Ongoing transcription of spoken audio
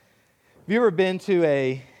Have you ever been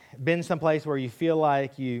someplace where you feel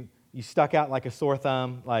like you stuck out like a sore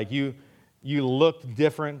thumb, like you looked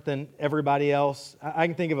different than everybody else? I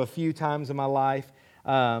can think of a few times in my life.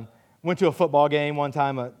 Went to a football game one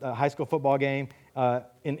time, a high school football game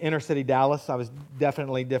in inner city Dallas. I was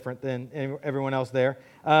definitely different than everyone else there.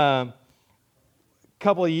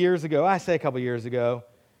 Couple of years ago, I say a couple of years ago,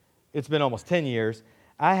 it's been almost 10 years.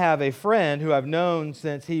 I have a friend who I've known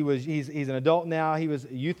since he's an adult now. He was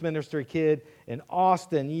a youth ministry kid in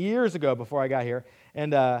Austin years ago before I got here.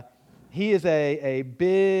 And he is a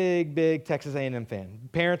big Texas A&M fan.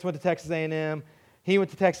 Parents went to Texas A&M. He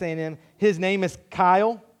went to Texas A&M. His name is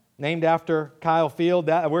Kyle, named after Kyle Field.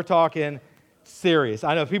 We're talking serious.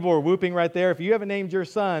 I know people were whooping right there. If you haven't named your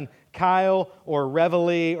son Kyle or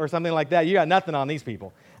Reveille or something like that, you got nothing on these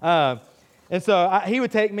people. And so he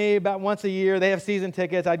would take me about once a year. They have season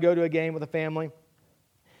tickets. I'd go to a game with a family.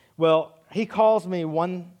 Well, he calls me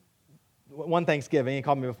one Thanksgiving. He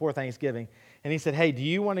called me before Thanksgiving. And he said, hey, do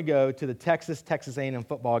you want to go to the Texas A&M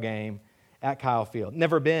football game at Kyle Field?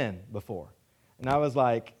 Never been before. And I was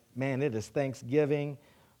like, man, it is Thanksgiving.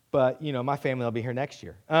 But, my family will be here next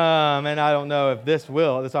year. And I don't know if this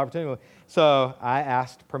opportunity will. So I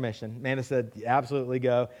asked permission. Amanda said, absolutely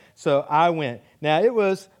go. So I went. Now,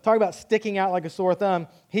 talk about sticking out like a sore thumb.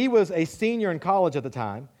 He was a senior in college at the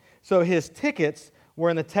time. So his tickets were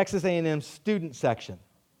in the Texas A&M student section.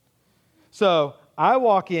 So I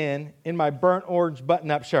walk in my burnt orange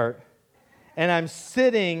button-up shirt, and I'm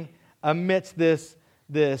sitting amidst this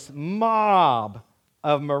mob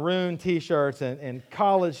of maroon T-shirts and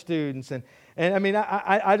college students. And I mean,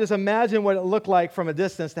 I just imagine what it looked like from a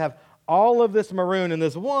distance to have all of this maroon and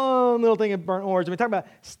this one little thing of burnt orange. I mean, talk about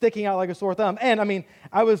sticking out like a sore thumb. And I mean,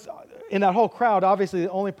 I was in that whole crowd, obviously the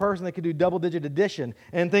only person that could do double-digit addition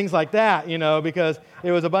and things like that, because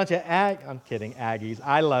it was a bunch of I'm kidding, Aggies.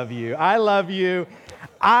 I love you. I love you.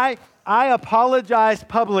 I apologized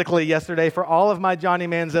publicly yesterday for all of my Johnny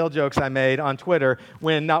Manziel jokes I made on Twitter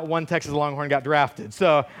when not one Texas Longhorn got drafted.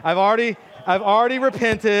 So I've already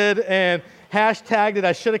repented and hashtagged it.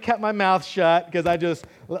 I should have kept my mouth shut because I just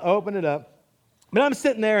opened it up. But I'm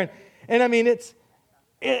sitting there, and I mean, it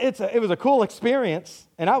was a cool experience.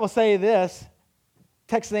 And I will say this: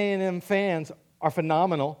 Texas A&M fans are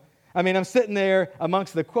phenomenal. I mean, I'm sitting there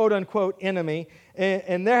amongst the quote-unquote enemy,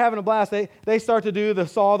 and they're having a blast. They start to do the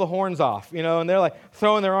saw the horns off, and they're like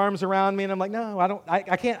throwing their arms around me, and I'm like, no,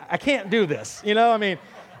 I can't do this, I mean,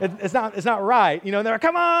 it's not right, and they're like,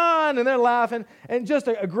 come on, and they're laughing, and just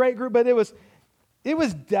a great group. But it was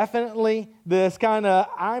definitely this kind of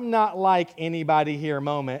I'm not like anybody here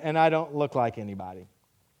moment, and I don't look like anybody.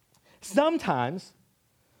 Sometimes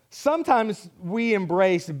we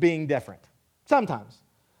embrace being different. Sometimes.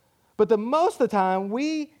 But the most of the time,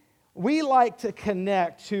 we like to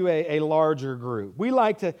connect to a larger group. We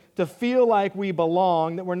like to feel like we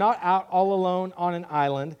belong, that we're not out all alone on an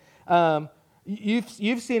island.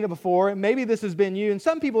 You've seen it before, and maybe this has been you. And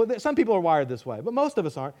some people are wired this way, but most of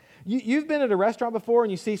us aren't. You've been at a restaurant before, and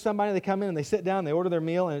you see somebody, they come in and they sit down, they order their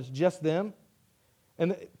meal, and it's just them.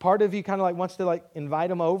 And part of you kind of like wants to like invite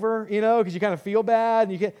them over, because you kind of feel bad,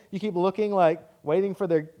 and you keep looking like waiting for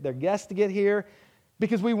their guests to get here.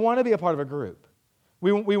 Because we want to be a part of a group.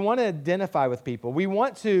 We want to identify with people. We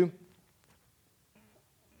want to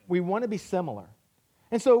be similar.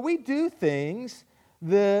 And so we do things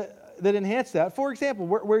that enhance that. For example,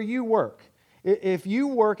 where you work. If you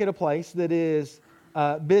work at a place that is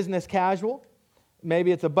business casual,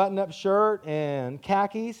 maybe it's a button-up shirt and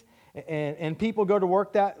khakis, and people go to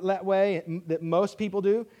work that way, that most people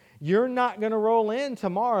do, you're not going to roll in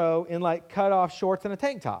tomorrow in like cut-off shorts and a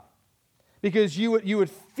tank top. Because you would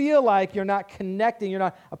feel like you're not connecting, you're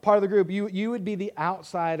not a part of the group. You would be the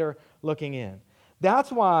outsider looking in.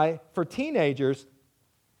 That's why, for teenagers,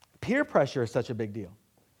 peer pressure is such a big deal.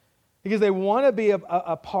 Because they want to be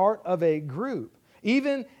a part of a group.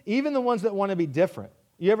 Even the ones that want to be different.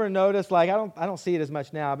 You ever notice, like, I don't see it as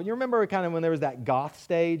much now, but you remember kind of when there was that goth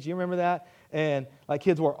stage? You remember that? And like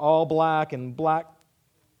kids wore all black and black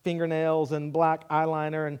fingernails and black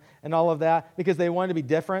eyeliner and all of that because they wanted to be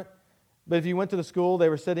different. But if you went to the school, they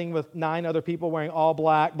were sitting with 9 other people wearing all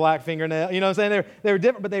black fingernails. You know what I'm saying? They were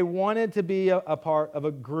different, but they wanted to be a part of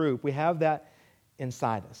a group. We have that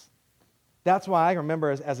inside us. That's why I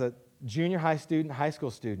remember as a junior high student, high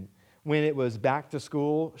school student, when it was back to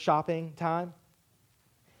school shopping time,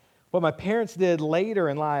 what my parents did later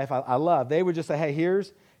in life, I love. They would just say, hey,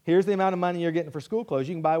 here's the amount of money you're getting for school clothes.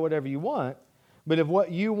 You can buy whatever you want. But if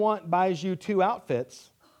what you want buys you 2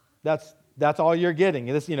 outfits, that's all you're getting.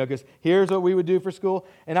 Because here's what we would do for school.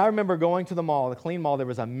 And I remember going to the mall, the Clean Mall. There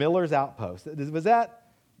was a Miller's Outpost. Was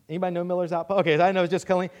that Anybody know Miller's Outpost? Okay, I know it's just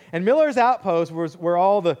Colleen. And Miller's Outpost was where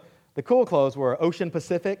all the cool clothes were. Ocean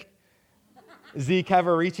Pacific, Z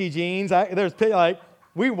Cavaricci jeans.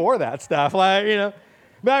 We wore that stuff, But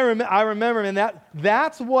I remember, and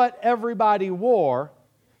that's what everybody wore.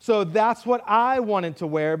 So that's what I wanted to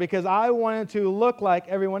wear because I wanted to look like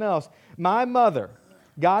everyone else. My mother,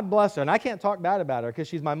 God bless her, and I can't talk bad about her because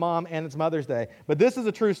she's my mom and it's Mother's Day, but this is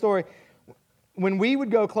a true story. When we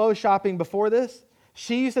would go clothes shopping before this,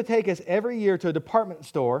 she used to take us every year to a department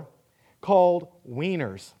store called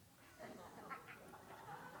Wieners.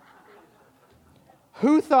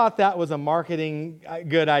 Who thought that was a marketing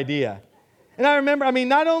good idea? And I remember,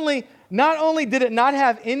 not only did it not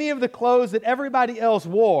have any of the clothes that everybody else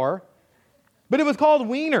wore, but it was called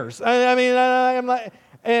Wieners. I'm like,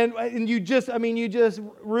 and you just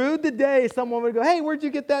rued the day someone would go, hey, where'd you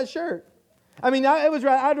get that shirt?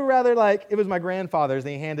 I'd rather it was my grandfather's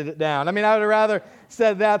and he handed it down. I would have rather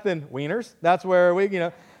said that than Wieners. That's where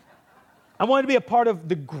I wanted to be a part of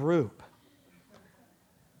the group.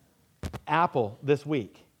 Apple this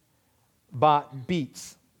week bought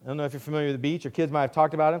Beats. I don't know if you're familiar with the Beats. Your kids might have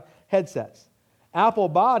talked about them. Headsets. Apple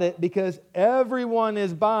bought it because everyone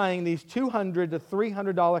is buying these $200 to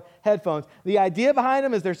 $300 headphones. The idea behind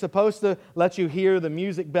them is they're supposed to let you hear the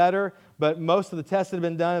music better, but most of the tests that have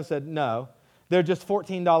been done have said no. They're just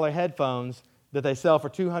 $14 headphones that they sell for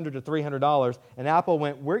 $200 to $300, and Apple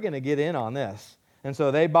went, we're going to get in on this. And so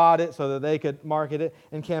they bought it so that they could market it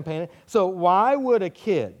and campaign it. So why would a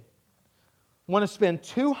kid want to spend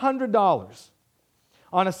 $200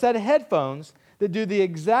 on a set of headphones that do the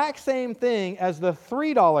exact same thing as the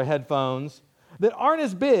 $3 headphones that aren't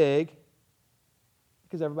as big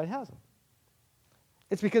because everybody has them?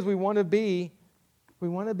 It's because we want to be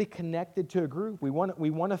connected to a group. We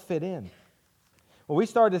want to fit in. Well, we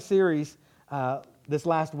started a series this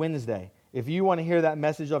last Wednesday. If you want to hear that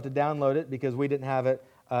message, you'll have to download it because we didn't have it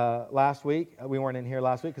last week. We weren't in here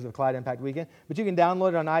last week because of Clyde Impact Weekend. But you can download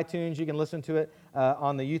it on iTunes. You can listen to it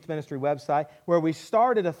on the Youth Ministry website, where we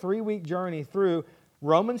started a 3-week journey through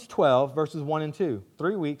Romans 12, verses 1 and 2.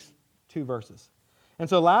 3 weeks, 2 verses. And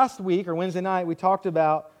so last week, or Wednesday night, we talked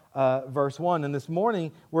about verse 1. And this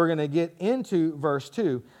morning, we're going to get into verse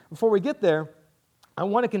 2. Before we get there, I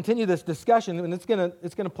want to continue this discussion, and it's going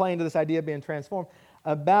to play into this idea of being transformed,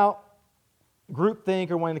 about groupthink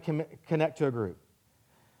or wanting to connect to a group.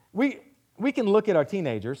 We can look at our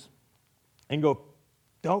teenagers and go,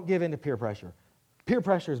 don't give in to peer pressure. Peer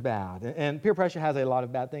pressure is bad, and peer pressure has a lot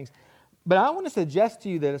of bad things. But I want to suggest to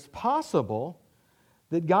you that it's possible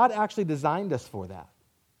that God actually designed us for that.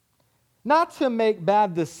 Not to make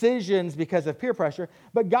bad decisions because of peer pressure,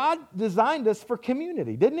 but God designed us for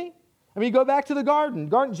community, didn't He? Go back to the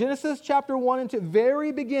garden. Genesis chapter 1 and 2,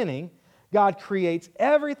 very beginning, God creates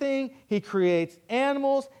everything. He creates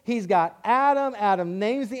animals. He's got Adam. Adam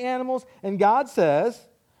names the animals. And God says,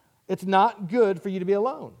 it's not good for you to be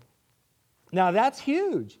alone. Now that's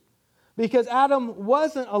huge because Adam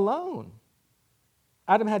wasn't alone.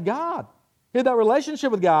 Adam had God. He had that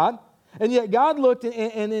relationship with God. And yet God looked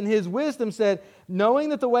and in His wisdom said, knowing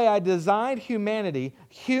that the way I designed humanity,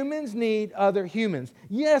 humans need other humans.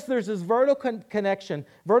 Yes, there's this vertical connection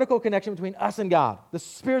between us and God, the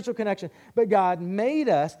spiritual connection. But God made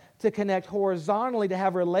us to connect horizontally, to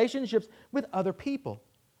have relationships with other people.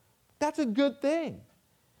 That's a good thing.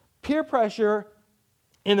 Peer pressure,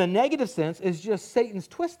 in a negative sense, is just Satan's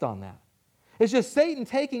twist on that. It's just Satan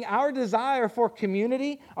taking our desire for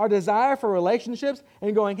community, our desire for relationships,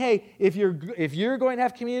 and going, hey, if you're going to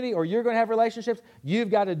have community or you're going to have relationships,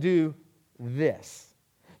 you've got to do this.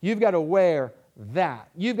 You've got to wear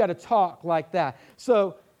that. You've got to talk like that.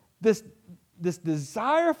 So this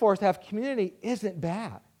desire for us to have community isn't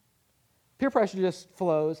bad. Peer pressure just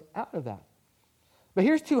flows out of that. But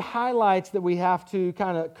here's 2 highlights that we have to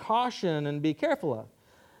kind of caution and be careful of.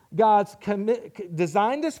 God's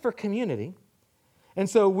designed us for community. And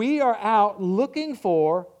so we are out looking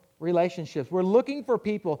for relationships. We're looking for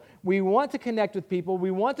people. We want to connect with people.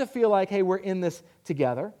 We want to feel like, hey, we're in this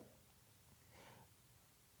together.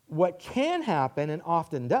 What can happen, and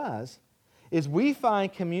often does, is we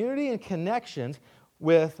find community and connections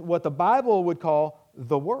with what the Bible would call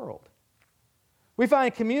the world. We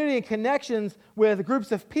find community and connections with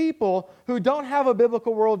groups of people who don't have a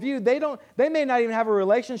biblical worldview. They may not even have a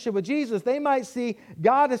relationship with Jesus. They might see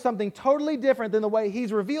God as something totally different than the way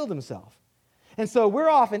He's revealed Himself. And so we're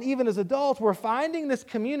often, even as adults, we're finding this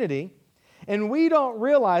community, and we don't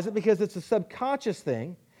realize it because it's a subconscious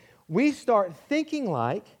thing. We start thinking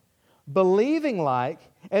like, believing like,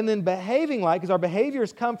 and then behaving like, because our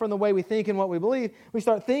behaviors come from the way we think and what we believe. We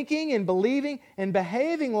start thinking and believing and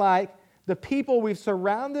behaving like the people we've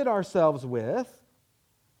surrounded ourselves with,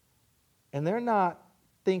 and they're not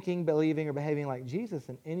thinking, believing, or behaving like Jesus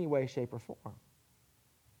in any way, shape, or form.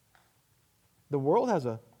 The world has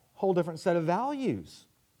a whole different set of values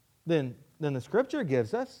than the Scripture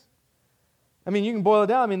gives us. I mean, you can boil it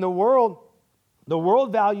down. I mean, the world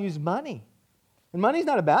values money. And money's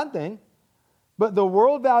not a bad thing, but the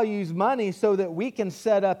world values money so that we can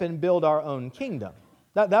set up and build our own kingdom.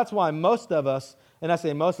 That's why most of us, and I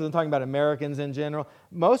say most of them, I'm talking about Americans in general,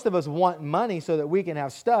 most of us want money so that we can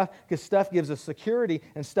have stuff, because stuff gives us security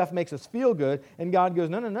and stuff makes us feel good. And God goes,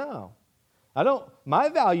 no. My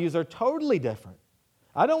values are totally different.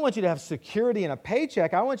 I don't want you to have security in a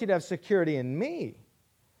paycheck. I want you to have security in me.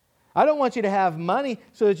 I don't want you to have money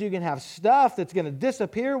so that you can have stuff that's going to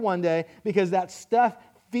disappear one day because that stuff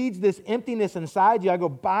feeds this emptiness inside you. I go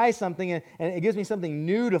buy something and it gives me something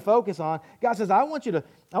new to focus on. God says, I want you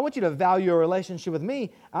to value your relationship with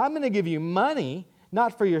me. I'm going to give you money,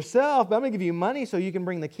 not for yourself, but I'm going to give you money so you can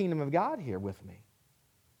bring the kingdom of God here with me.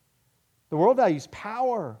 The world values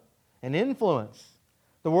power and influence.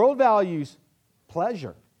 The world values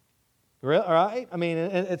pleasure, right? I mean,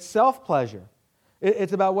 it's self-pleasure.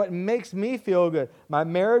 It's about what makes me feel good. My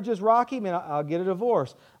marriage is rocky, man, I'll get a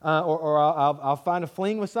divorce. Or I'll find a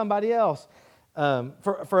fling with somebody else.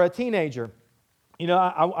 For a teenager, you know,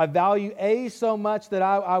 I value A so much that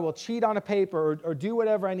I will cheat on a paper or do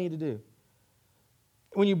whatever I need to do.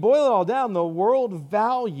 When you boil it all down, the world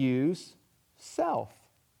values self.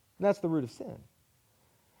 And that's the root of sin.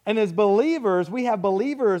 And as believers, we have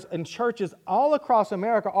believers in churches all across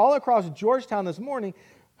America, all across Georgetown this morning,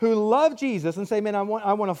 who love Jesus and say, man, I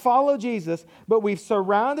want to follow Jesus, but we've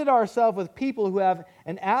surrounded ourselves with people who have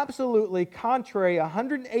an absolutely contrary,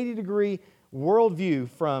 180-degree worldview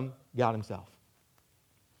from God Himself.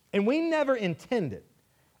 And we never intended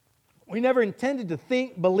to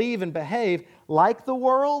think, believe, and behave like the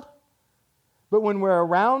world, but when we're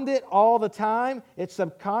around it all the time, it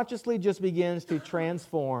subconsciously just begins to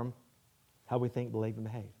transform how we think, believe, and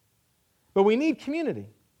behave. But we need community.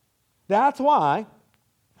 That's why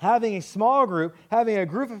having a small group, having a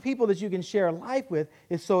group of people that you can share life with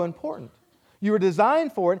is so important. You were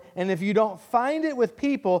designed for it, and if you don't find it with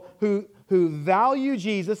people who value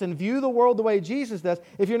Jesus and view the world the way Jesus does,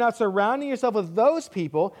 if you're not surrounding yourself with those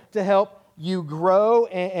people to help you grow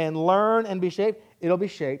and learn and be shaped, it'll be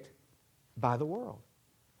shaped by the world.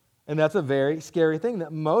 And that's a very scary thing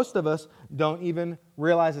that most of us don't even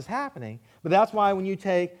realize is happening. But that's why when you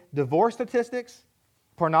take divorce statistics,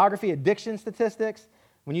 pornography addiction statistics,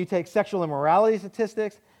 when you take sexual immorality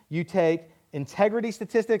statistics, you take integrity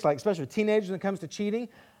statistics, like especially teenagers when it comes to cheating,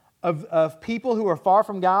 of people who are far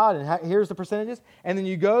from God, and here's the percentages, and then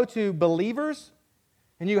you go to believers,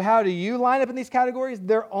 and how do you line up in these categories?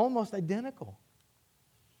 They're almost identical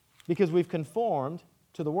because we've conformed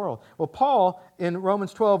to the world. Well, Paul, in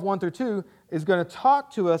Romans 12, 1 through 2, is going to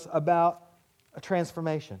talk to us about a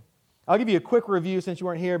transformation. I'll give you a quick review since you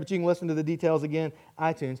weren't here, but you can listen to the details again,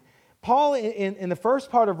 iTunes. Paul, in the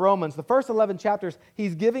first part of Romans, the first 11 chapters,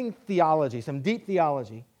 he's giving theology, some deep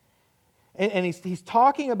theology. And he's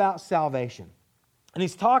talking about salvation. And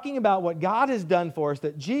he's talking about what God has done for us,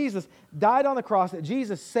 that Jesus died on the cross, that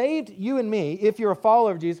Jesus saved you and me, if you're a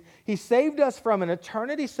follower of Jesus. He saved us from an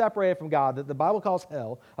eternity separated from God that the Bible calls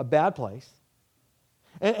hell, a bad place.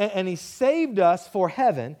 And He saved us for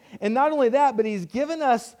heaven. And not only that, but He's given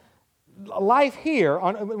us life here.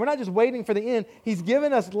 We're not just waiting for the end. He's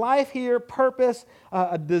given us life here, purpose,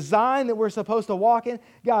 a design that we're supposed to walk in.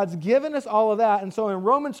 God's given us all of that. And so in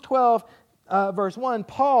Romans 12, verse 1,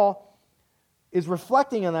 Paul is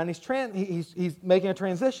reflecting on that, and he's making a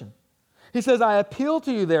transition. He says, I appeal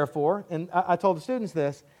to you, therefore, and I told the students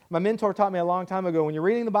this. My mentor taught me a long time ago, when you're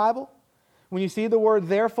reading the Bible, when you see the word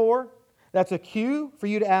therefore, that's a cue for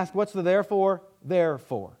you to ask, what's the therefore there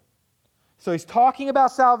for? So he's talking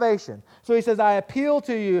about salvation. So he says, I appeal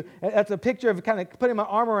to you. That's a picture of kind of putting my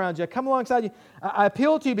arm around you. I come alongside you. I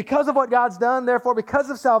appeal to you because of what God's done, therefore, because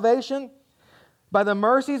of salvation, by the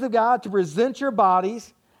mercies of God, to present your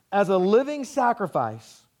bodies as a living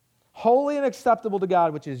sacrifice, holy and acceptable to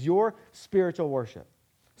God, which is your spiritual worship.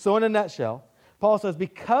 So in a nutshell, Paul says,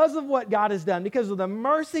 because of what God has done, because of the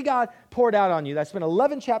mercy God poured out on you, that I spent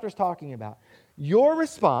 11 chapters talking about, your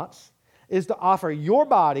response is to offer your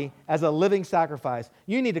body as a living sacrifice.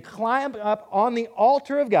 You need to climb up on the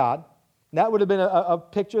altar of God. That would have been a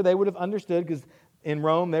picture they would have understood, because in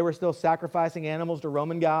Rome, they were still sacrificing animals to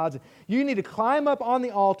Roman gods. You need to climb up on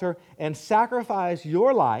the altar and sacrifice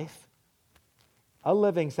your life, a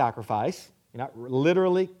living sacrifice, You're not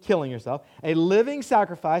literally killing yourself. A living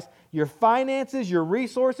sacrifice, your finances, your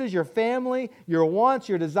resources, your family, your wants,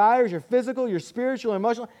 your desires, your physical, your spiritual,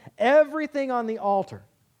 emotional, everything on the altar.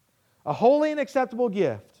 A holy and acceptable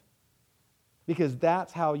gift. Because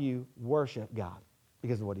that's how you worship God,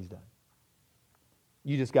 because of what He's done.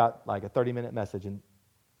 You just got like a 30-minute message in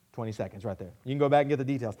 20 seconds right there. You can go back and get the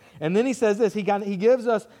details. And then he says this, he gives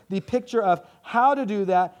us the picture of how to do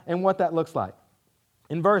that and what that looks like.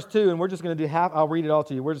 In verse 2, and we're just going to do half, I'll read it all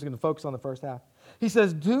to you. We're just going to focus on the first half. He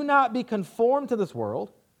says, do not be conformed to this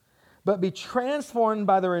world, but be transformed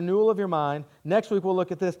by the renewal of your mind. Next week we'll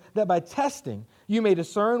look at this, that by testing you may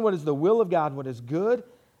discern what is the will of God, what is good,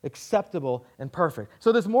 acceptable, and perfect.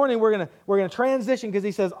 So this morning we're going to transition because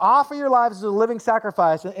he says, offer your lives as a living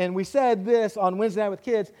sacrifice. And we said this on Wednesday night with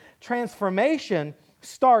kids, transformation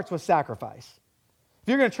starts with sacrifice. If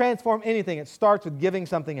you're going to transform anything, it starts with giving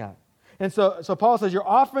something up. And so Paul says, you're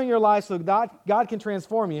offering your life so God can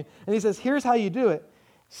transform you. And he says, here's how you do it.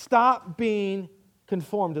 Stop being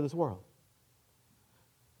conformed to this world.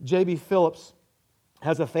 J.B. Phillips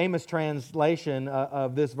has a famous translation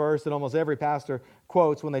of this verse that almost every pastor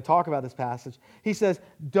quotes when they talk about this passage. He says,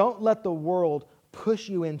 don't let the world push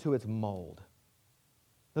you into its mold.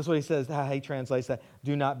 That's what he says, how he translates that.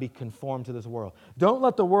 Do not be conformed to this world. Don't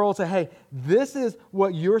let the world say, hey, this is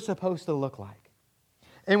what you're supposed to look like.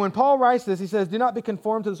 And when Paul writes this, he says, do not be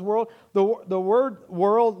conformed to this world. The word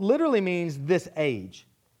world literally means this age.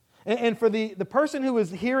 And for the person who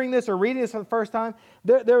was hearing this or reading this for the first time,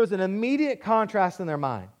 there was an immediate contrast in their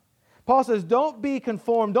mind. Paul says, don't be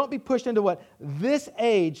conformed, don't be pushed into what this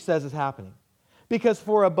age says is happening. Because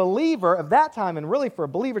for a believer of that time, and really for a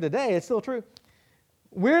believer today, it's still true,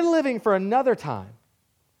 we're living for another time.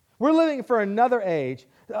 We're living for another age.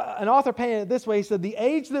 An author painted it this way. He said, the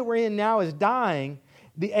age that we're in now is dying.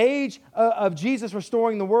 The age of Jesus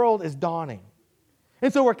restoring the world is dawning.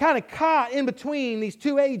 And so we're kind of caught in between these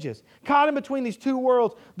two ages, caught in between these two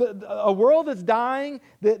worlds. A world that's dying,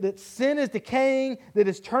 that sin is decaying, that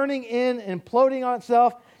is turning in and imploding on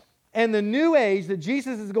itself, and the new age that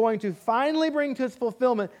Jesus is going to finally bring to its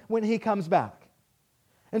fulfillment when He comes back.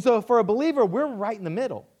 And so for a believer, we're right in the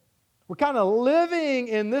middle. We're kind of living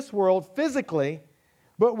in this world physically,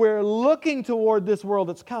 but we're looking toward this world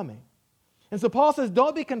that's coming. And so Paul says,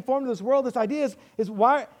 don't be conformed to this world. This idea is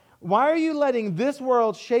why are you letting this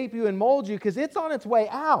world shape you and mold you? Because it's on its way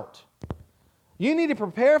out. You need to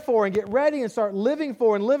prepare for and get ready and start living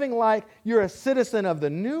for and living like you're a citizen of the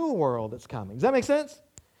new world that's coming. Does that make sense?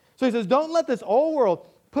 So he says, don't let this old world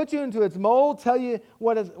put you into its mold, tell you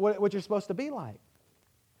what you're supposed to be like.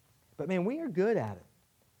 But man, we are good at it.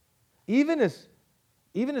 Even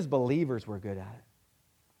as believers, we're good at it.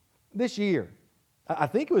 This year, I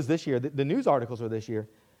think it was this year, the news articles were this year,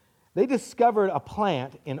 they discovered a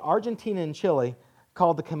plant in Argentina and Chile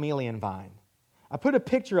called the chameleon vine. I put a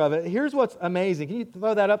picture of it. Here's what's amazing. Can you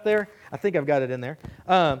throw that up there? I think I've got it in there.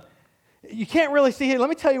 You can't really see it. Let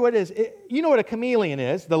me tell you what it is. You know what a chameleon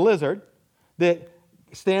is, the lizard that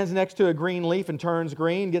stands next to a green leaf and turns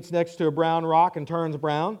green, gets next to a brown rock and turns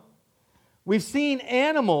brown. We've seen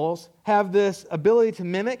animals have this ability to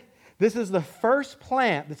mimic. This is the first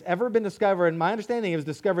plant that's ever been discovered, and my understanding it was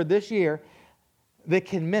discovered this year, that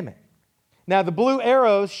can mimic. Now, the blue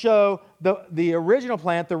arrows show the original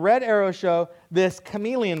plant. The red arrows show this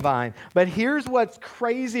chameleon vine. But here's what's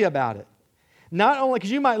crazy about it. Not only,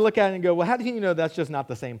 because you might look at it and go, well, how do you know that's just not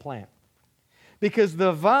the same plant? Because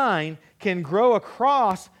the vine can grow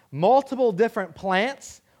across multiple different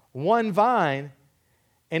plants, one vine,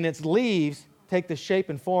 and its leaves take the shape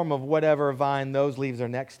and form of whatever vine those leaves are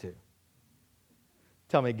next to.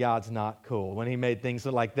 Tell me God's not cool when He made things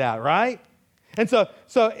like that, right? And so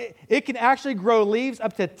it can actually grow leaves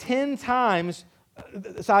up to 10 times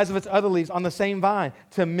the size of its other leaves on the same vine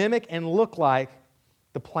to mimic and look like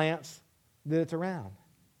the plants that it's around.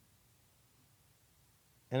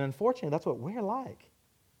 And unfortunately, that's what we're like.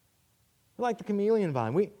 We're like the chameleon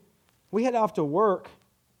vine. We head off to work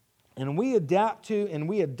and we adapt to and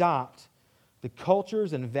we adopt the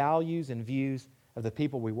cultures and values and views of the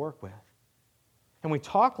people we work with. And we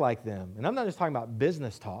talk like them. And I'm not just talking about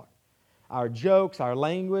business talk. Our jokes, our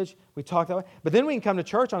language, we talk that way. But then we can come to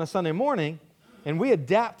church on a Sunday morning and we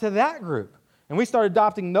adapt to that group. And we start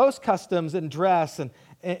adopting those customs and dress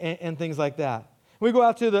and things like that. We go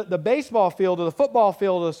out to the baseball field or the football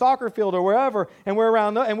field or the soccer field or wherever, and we're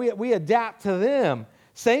around and we adapt to them.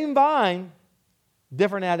 Same vine,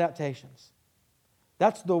 different adaptations.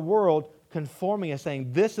 That's the world conforming us,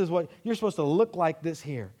 saying this is what, you're supposed to look like this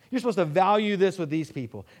here. You're supposed to value this with these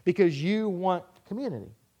people because you want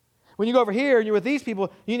community. when you go over here and you're with these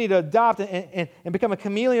people, you need to adopt and become a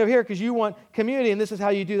chameleon over here because you want community, and this is how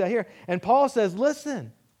you do that here. And Paul says,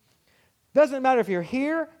 listen, doesn't matter if you're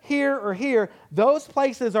here, here, or here, those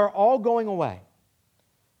places are all going away.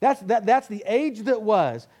 That's the age that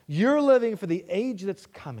was. You're living for the age that's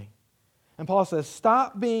coming. And Paul says,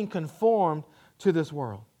 stop being conformed to this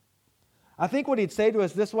world. I think what he'd say to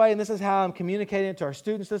us this way, and this is how I'm communicating it to our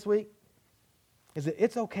students this week, is that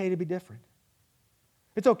it's okay to be different.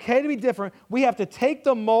 It's okay to be different. We have to take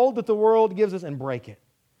the mold that the world gives us and break it.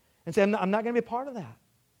 And say, I'm not going to be a part of that.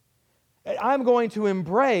 I'm going to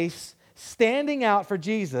embrace standing out for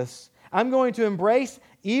Jesus. I'm going to embrace,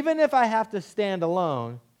 even if I have to stand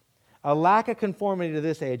alone, a lack of conformity to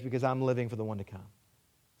this age because I'm living for the one to come.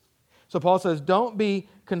 So Paul says, don't be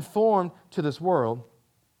conformed to this world.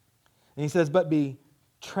 And he says, but be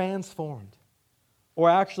transformed. Or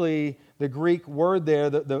actually, the Greek word there,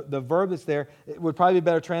 the verb that's there, it would probably be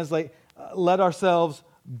better translate, let ourselves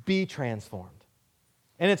be transformed.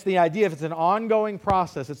 And it's the idea if it's an ongoing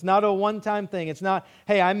process. It's not a one-time thing. It's not,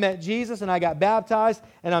 hey, I met Jesus and I got baptized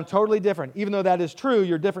and I'm totally different. Even though that is true,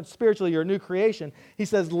 you're different spiritually, you're a new creation. He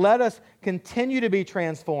says, let us continue to be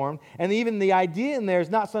transformed. And even the idea in there is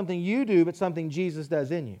not something you do, but something Jesus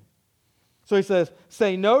does in you. So he says,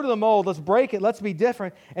 say no to the mold, let's break it, let's be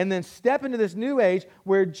different, and then step into this new age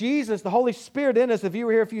where Jesus, the Holy Spirit in us, if you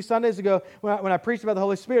were here a few Sundays ago when I preached about the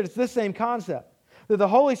Holy Spirit, it's this same concept. That the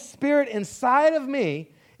Holy Spirit inside of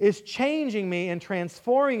me is changing me and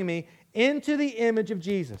transforming me into the image of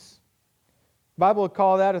Jesus. The Bible would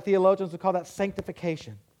call that, or theologians would call that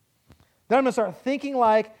sanctification. Then I'm going to start thinking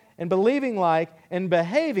like and believing like and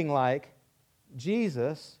behaving like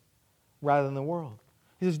Jesus rather than the world.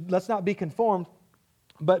 He says, let's not be conformed,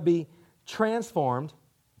 but be transformed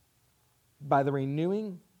by the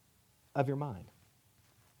renewing of your mind.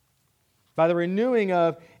 By the renewing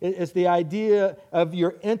of, it's the idea of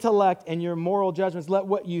your intellect and your moral judgments. Let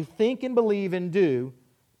what you think and believe and do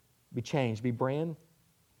be changed, be brand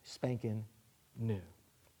spanking new.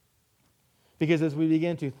 Because as we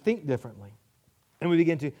begin to think differently, and we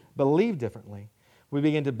begin to believe differently, we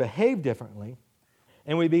begin to behave differently,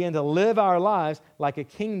 and we begin to live our lives like a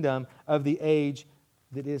kingdom of the age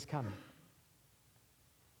that is coming.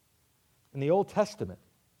 In the Old Testament,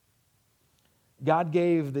 God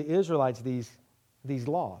gave the Israelites these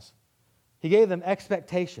laws. He gave them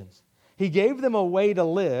expectations. He gave them a way to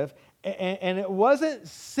live. And it wasn't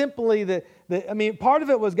simply that, part of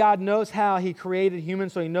it was God knows how He created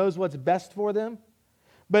humans, so He knows what's best for them.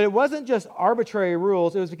 But it wasn't just arbitrary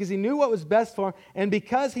rules. It was because He knew what was best for them and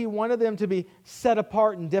because He wanted them to be set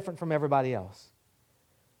apart and different from everybody else.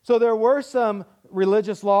 So there were some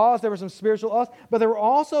religious laws, there were some spiritual laws, but there were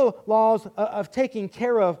also laws of taking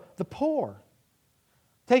care of the poor,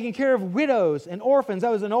 taking care of widows and orphans.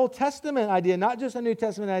 That was an Old Testament idea, not just a New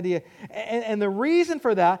Testament idea. And the reason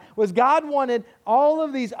for that was God wanted all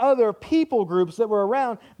of these other people groups that were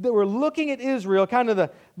around that were looking at Israel, kind of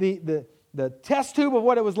the test tube of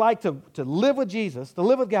what it was like to live with Jesus, to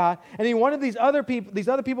live with God. And He wanted these other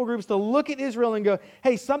people groups to look at Israel and go,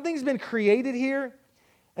 hey, something's been created here,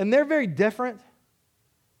 and they're very different.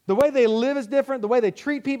 The way they live is different. The way they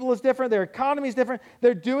treat people is different. Their economy is different.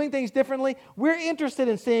 They're doing things differently. We're interested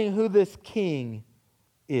in seeing who this king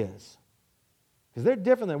is. Because they're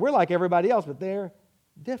different than we're like everybody else, but they're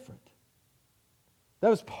different. That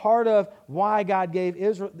was part of why God gave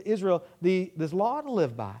Israel this law to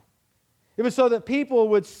live by. It was so that people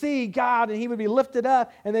would see God and He would be lifted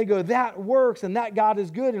up and they go, that works and that God is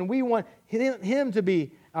good and we want Him to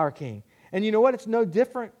be our king. And you know what? It's no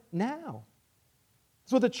different now.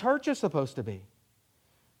 It's what the church is supposed to be.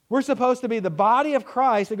 We're supposed to be the body of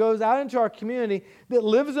Christ that goes out into our community that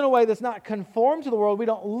lives in a way that's not conformed to the world. We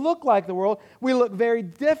don't look like the world. We look very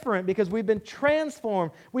different because we've been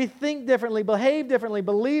transformed. We think differently, behave differently,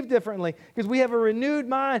 believe differently because we have a renewed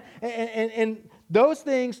mind. And those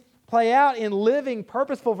things play out in living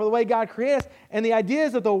purposeful for the way God created us. And the idea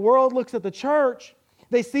is that the world looks at the church,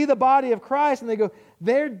 they see the body of Christ and they go,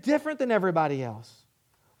 they're different than everybody else.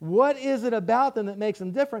 What is it about them that makes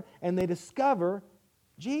them different? And they discover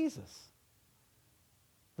Jesus.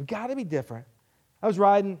 We've got to be different. I was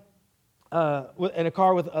riding in a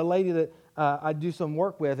car with a lady that I do some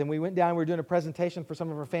work with, and we went down, we were doing a presentation for some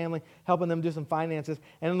of her family, helping them do some finances.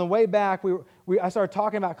 And on the way back, I started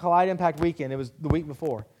talking about Collide Impact Weekend. It was the week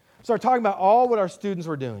before. Started talking about all what our students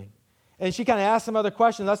were doing. And she kind of asked some other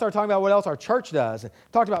questions. I started talking about what else our church does. And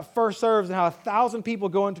talked about First Serves and how 1,000 people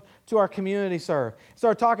go into our community serve.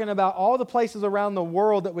 Started talking about all the places around the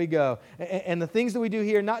world that we go and the things that we do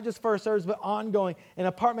here, not just First Serves, but ongoing in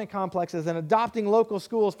apartment complexes and adopting local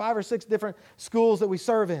schools, 5 or 6 different schools that we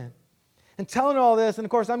serve in. and telling her all this. And of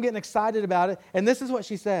course, I'm getting excited about it. And this is what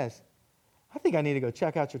she says. I think I need to go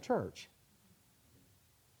check out your church.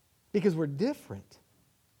 Because we're different.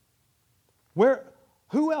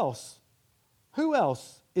 Who else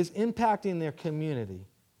is impacting their community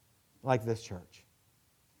like this church?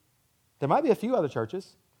 There might be a few other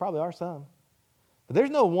churches. Probably are some. But there's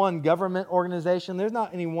no one government organization. There's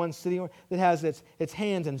not any one city that has its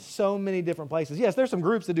hands in so many different places. Yes, there's some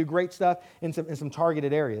groups that do great stuff in some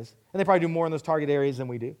targeted areas. And they probably do more in those target areas than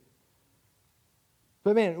we do.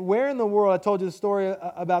 But man, where in the world, I told you the story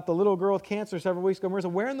about the little girl with cancer several weeks ago. Marissa,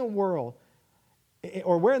 where in the world,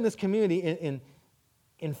 or where in this community,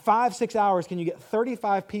 in 5-6 hours, can you get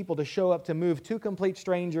 35 people to show up to move 2 complete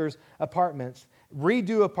strangers' apartments,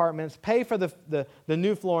 redo apartments, pay for the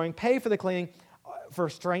new flooring, pay for the cleaning, for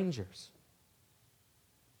strangers?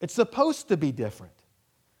 It's supposed to be different.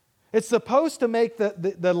 It's supposed to make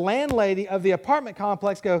the landlady of the apartment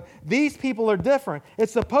complex go, these people are different.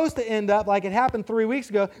 It's supposed to end up like it happened 3 weeks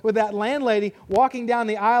ago with that landlady walking down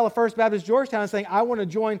the aisle of First Baptist Georgetown and saying, I want to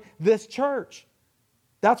join this church.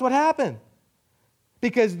 That's what happened.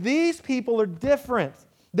 Because these people are different.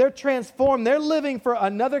 They're transformed. They're living for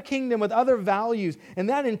another kingdom with other values. And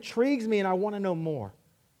that intrigues me, and I want to know more.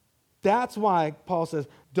 That's why Paul says,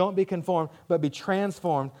 don't be conformed, but be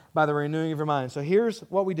transformed by the renewing of your mind. So here's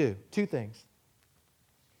what we do. 2 things.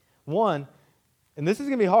 One, and this is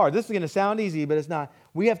going to be hard. This is going to sound easy, but it's not.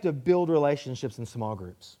 We have to build relationships in small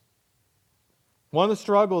groups. One of the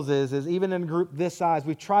struggles is even in a group this size,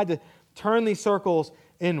 we've tried to turn these circles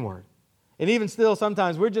inward. And even still,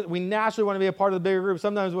 sometimes we naturally want to be a part of the bigger group.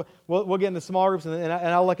 Sometimes we'll get into small groups, and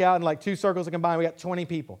I'll look out and like 2 circles are combined. We got 20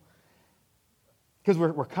 people. Because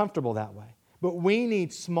we're comfortable that way. But we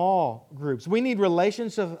need small groups. We need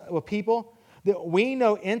relationships with people that we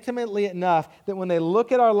know intimately enough that when they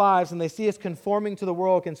look at our lives and they see us conforming to the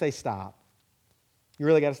world, can say, stop. You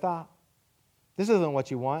really got to stop. This isn't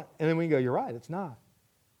what you want. And then we can go, you're right, it's not.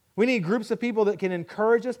 We need groups of people that can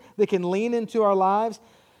encourage us, that can lean into our lives.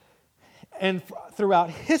 And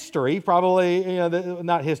throughout history, probably,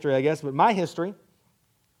 not history, I guess, but my history,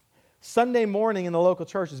 Sunday morning in the local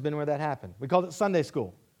church has been where that happened. We called it Sunday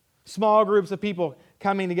school. Small groups of people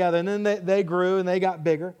coming together, and then they grew and they got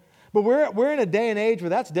bigger. But we're in a day and age where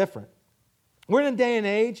that's different. We're in a day and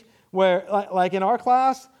age where, like in our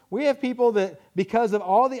class, we have people that, because of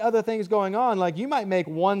all the other things going on, like you might make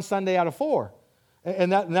 1 Sunday out of 4.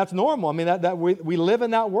 And that's normal. I mean, that we live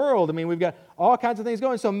in that world. I mean, we've got all kinds of things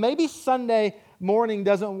going. So maybe Sunday morning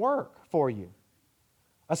doesn't work for you.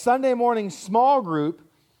 A Sunday morning small group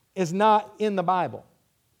is not in the Bible.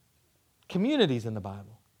 Community's in the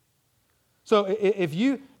Bible. So if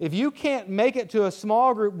you can't make it to a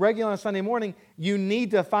small group regular on Sunday morning, you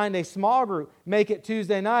need to find a small group. Make it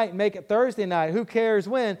Tuesday night, make it Thursday night. Who cares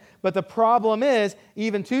when? But the problem is,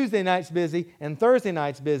 even Tuesday night's busy, and Thursday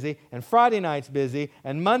night's busy, and Friday night's busy,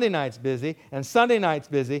 and Monday night's busy, and Sunday night's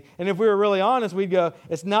busy. And if we were really honest, we'd go,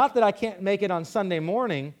 it's not that I can't make it on Sunday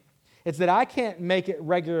morning, it's that I can't make it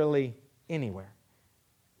regularly anywhere.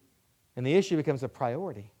 And the issue becomes a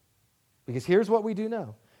priority. Because here's what we do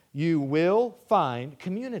know. You will find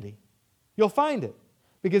community. You'll find it.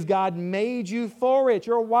 Because God made you for it.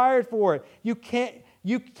 You're wired for it. You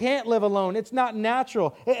can't live alone. It's not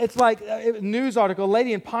natural. It's like a news article, a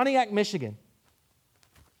lady in Pontiac, Michigan,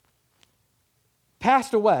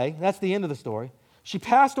 passed away. That's the end of the story. She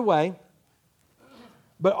passed away,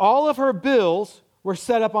 but all of her bills were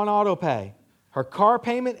set up on auto pay. Her car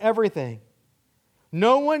payment, everything.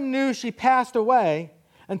 No one knew she passed away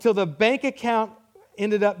until the bank account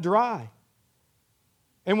ended up dry.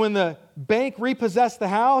 And when the bank repossessed the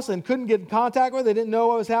house and couldn't get in contact with it, they didn't know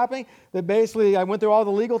what was happening. They basically, I went through all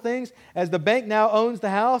the legal things. As the bank now owns the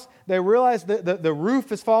house, they realize that the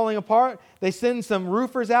roof is falling apart. They send some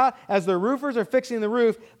roofers out. As the roofers are fixing the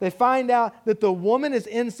roof, they find out that the woman is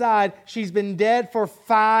inside. She's been dead for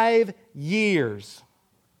 5 years.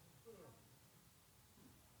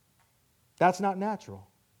 That's not natural.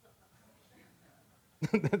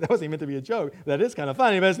 That wasn't even meant to be a joke. That is kind of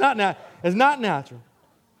funny, but it's not natural.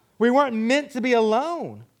 We weren't meant to be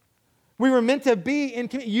alone. We were meant to be in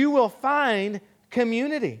community. You will find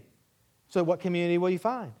community. So what community will you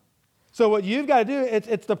find? So what you've got to do,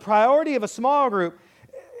 it's the priority of a small group.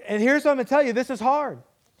 And here's what I'm going to tell you. This is hard.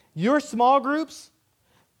 Your small groups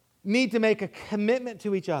need to make a commitment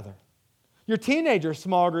to each other. Your teenager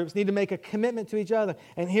small groups need to make a commitment to each other.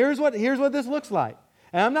 And here's what this looks like.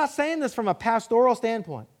 And I'm not saying this from a pastoral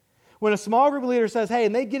standpoint. When a small group leader says, hey,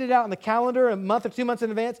 and they get it out in the calendar a month or 2 months in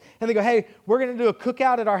advance, and they go, hey, we're going to do a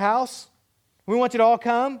cookout at our house. We want you to all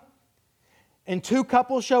come. and 2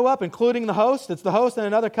 couples show up, including the host. It's the host and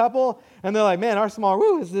another couple, and they're like, man, our small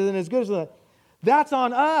group isn't as good as that. That's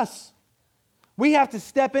on us. We have to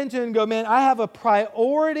step into it and go, man, I have a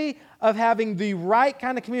priority of having the right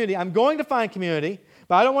kind of community. I'm going to find community,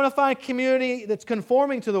 but I don't want to find community that's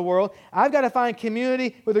conforming to the world. I've got to find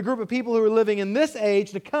community with a group of people who are living in this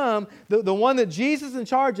age to come, the one that Jesus is in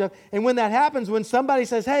charge of. And when that happens, when somebody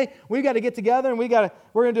says, hey, we've got to get together and we're going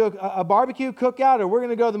to do a barbecue cookout, or we're going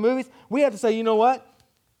to go to the movies, we have to say, you know what?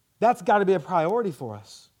 That's got to be a priority for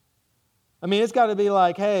us. I mean, it's got to be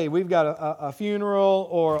like, hey, we've got a funeral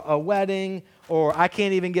or a wedding, or I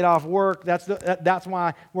can't even get off work. That's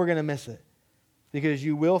why we're going to miss it. Because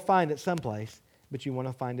you will find it someplace, but you want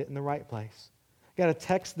to find it in the right place. I got a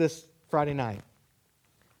text this Friday night.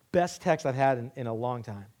 Best text I've had in a long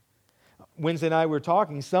time. Wednesday night we were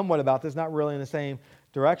talking somewhat about this, not really in the same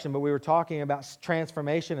direction, but we were talking about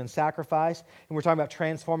transformation and sacrifice, and we're talking about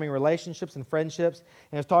transforming relationships and friendships.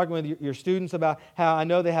 And I was talking with your students about how I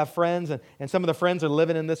know they have friends, and some of the friends are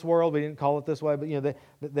living in this world. We didn't call it this way, but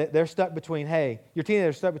they're stuck between, hey, your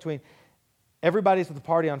teenagers are stuck between, everybody's at the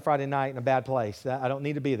party on Friday night in a bad place. I don't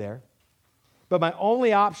need to be there. But my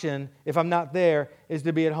only option, if I'm not there, is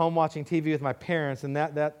to be at home watching TV with my parents, and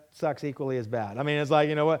that sucks equally as bad. I mean, it's like,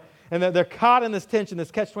 you know what? And they're caught in this tension,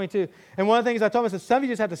 this catch-22. And one of the things I told them is that some of you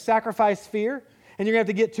just have to sacrifice fear, and you're going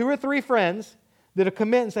to have to get 2 or 3 friends that'll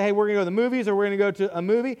commit and say, hey, we're going to go to the movies, or we're going to go to a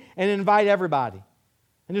movie, and invite everybody.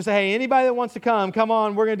 And just say, hey, anybody that wants to come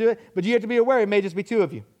on, we're going to do it. But you have to be aware, it may just be 2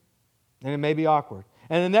 of you, and it may be awkward.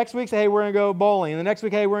 And the next week, say, hey, we're going to go bowling. And the next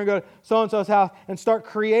week, hey, we're going to go to so-and-so's house, and start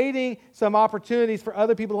creating some opportunities for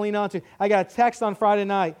other people to lean onto. I got a text on Friday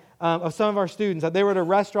night of some of our students. They were at a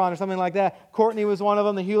restaurant or something like that. Courtney was one of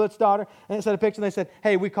them, the Hewlett's daughter. And it said a picture, and they said,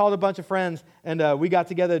 hey, we called a bunch of friends, and we got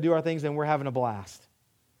together to do our things, and we're having a blast.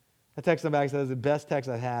 I texted them back and said, it was the best text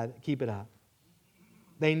I've had. Keep it up.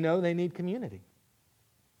 They know they need community.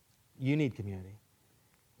 You need community.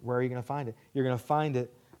 Where are you going to find it? You're going to find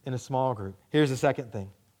it in a small group. Here's the second thing.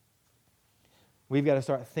 We've got to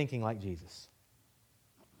start thinking like Jesus.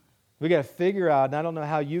 We've got to figure out, and I don't know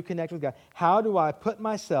how you connect with God, how do I put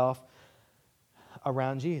myself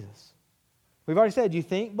around Jesus? We've already said you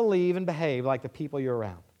think, believe, and behave like the people you're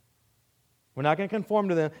around. We're not going to conform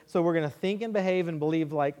to them, so we're going to think and behave and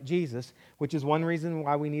believe like Jesus, which is one reason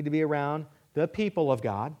why we need to be around the people of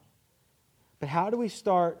God. But how do we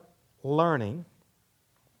start learning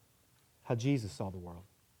how Jesus saw the world?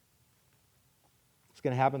 It's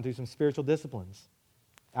going to happen through some spiritual disciplines,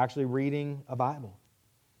 actually reading a Bible,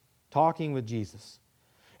 talking with Jesus.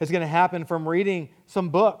 It's going to happen from reading some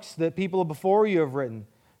books that people before you have written.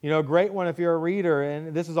 You know, a great one if you're a reader,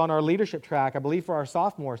 and this is on our leadership track, I believe for our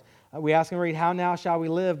sophomores. We ask them to read How Now Shall We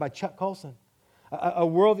Live by Chuck Colson. A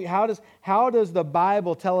worldview. How does the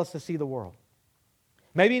Bible tell us to see the world?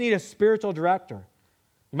 Maybe you need a spiritual director.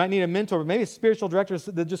 You might need a mentor, but maybe a spiritual director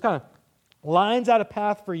that just kind of lines out a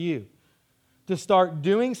path for you to start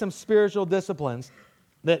doing some spiritual disciplines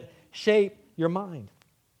that shape your mind,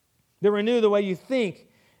 that renew the way you think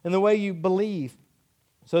and the way you believe,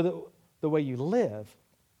 so that the way you live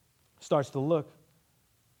starts to look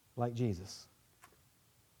like Jesus.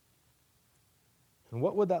 And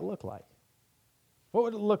what would that look like? What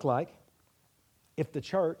would it look like if the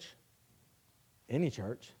church, any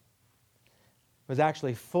church, was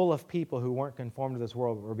actually full of people who weren't conformed to this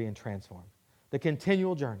world but were being transformed? The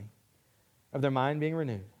continual journey of their mind being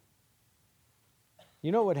renewed.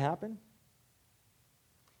 You know what would happen?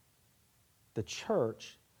 The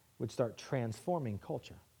church would start transforming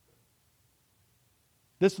culture.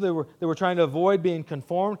 They were trying to avoid being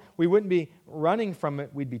conformed. We wouldn't be running from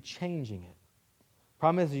it, we'd be changing it.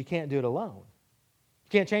 Problem is you can't do it alone. You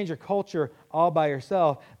can't change your culture all by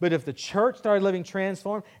yourself. But if the church started living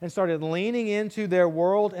transformed and started leaning into their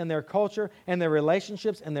world and their culture and their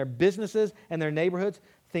relationships and their businesses and their neighborhoods,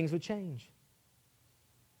 things would change.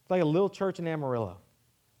 It's like a little church in Amarillo.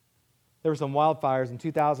 There were some wildfires in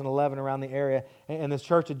 2011 around the area, and this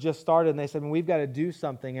church had just started, and they said, we've got to do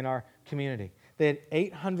something in our community. They had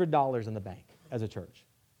 $800 in the bank as a church.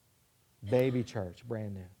 Baby church,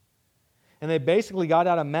 brand new. And they basically got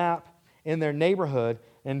out a map in their neighborhood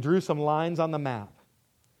and drew some lines on the map.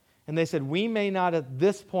 And they said, we may not at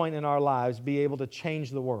this point in our lives be able to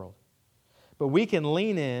change the world, but we can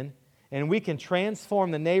lean in and we can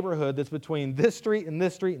transform the neighborhood that's between this street and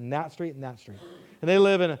this street and that street and that street. And they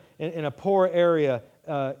live in a poor area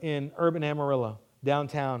in urban Amarillo,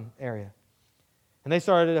 downtown area. And they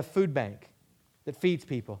started a food bank that feeds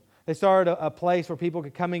people. They started a place where people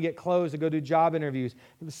could come and get clothes to go do job interviews.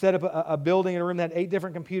 Set up a building in a room that had 8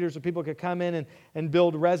 different computers so people could come in and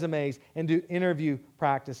build resumes and do interview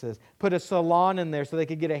practices. Put a salon in there so they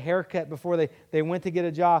could get a haircut before they went to get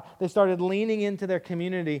a job. They started leaning into their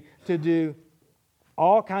community to do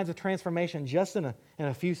all kinds of transformation just in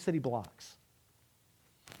a few city blocks.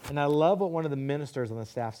 And I love what one of the ministers on the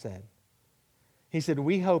staff said. He said,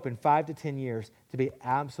 we hope in 5 to 10 years to be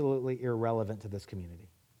absolutely irrelevant to this community.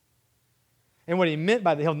 And what he meant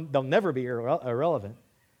by that, they'll never be irrelevant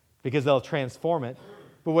because they'll transform it.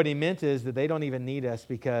 But what he meant is that they don't even need us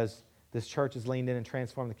because this church has leaned in and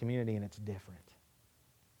transformed the community and it's different.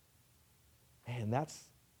 Man, that's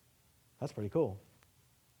pretty cool.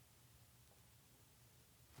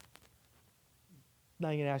 Now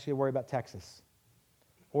I'm going to ask you to worry about Texas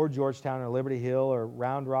or Georgetown or Liberty Hill or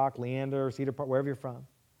Round Rock, Leander, or Cedar Park, wherever you're from.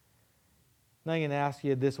 Now I'm going to ask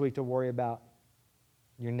you this week to worry about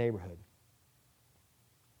your neighborhood.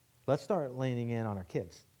 Let's start leaning in on our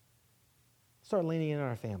kids. Start leaning in on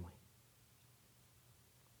our family.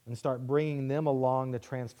 And start bringing them along the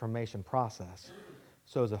transformation process.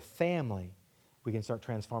 So as a family, we can start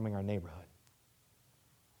transforming our neighborhood.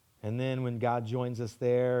 And then when God joins us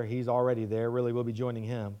there, He's already there. Really, we'll be joining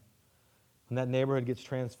Him. When that neighborhood gets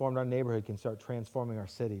transformed, our neighborhood can start transforming our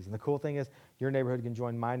cities. And the cool thing is, your neighborhood can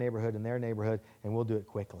join my neighborhood and their neighborhood, and we'll do it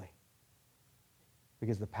quickly.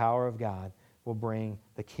 Because the power of God will bring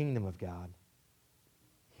the kingdom of God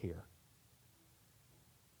here.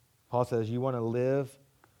 Paul says, you want to live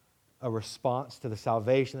a response to the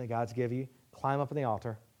salvation that God's given you, climb up on the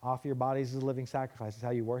altar, offer your bodies as a living sacrifice. Is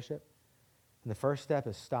how you worship. And the first step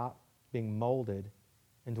is stop being molded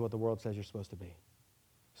into what the world says you're supposed to be.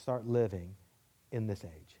 Start living in this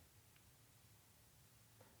age.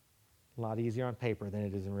 A lot easier on paper than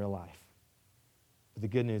it is in real life. But the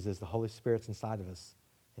good news is the Holy Spirit's inside of us,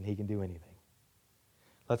 and He can do anything.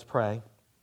 Let's pray.